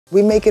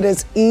We make it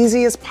as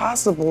easy as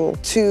possible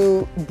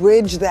to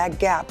bridge that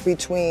gap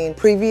between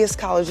previous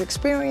college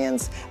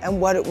experience and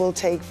what it will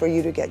take for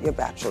you to get your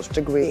bachelor's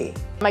degree.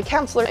 My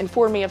counselor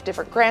informed me of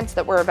different grants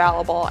that were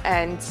available,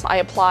 and I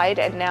applied,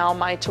 and now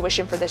my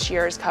tuition for this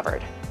year is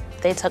covered.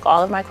 They took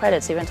all of my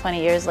credits even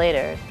 20 years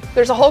later.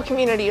 There's a whole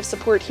community of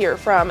support here,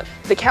 from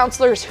the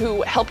counselors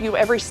who help you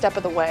every step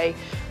of the way,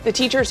 the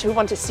teachers who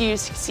want to see you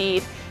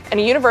succeed,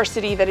 and a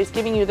university that is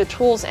giving you the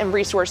tools and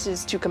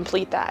resources to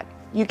complete that.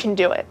 You can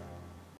do it.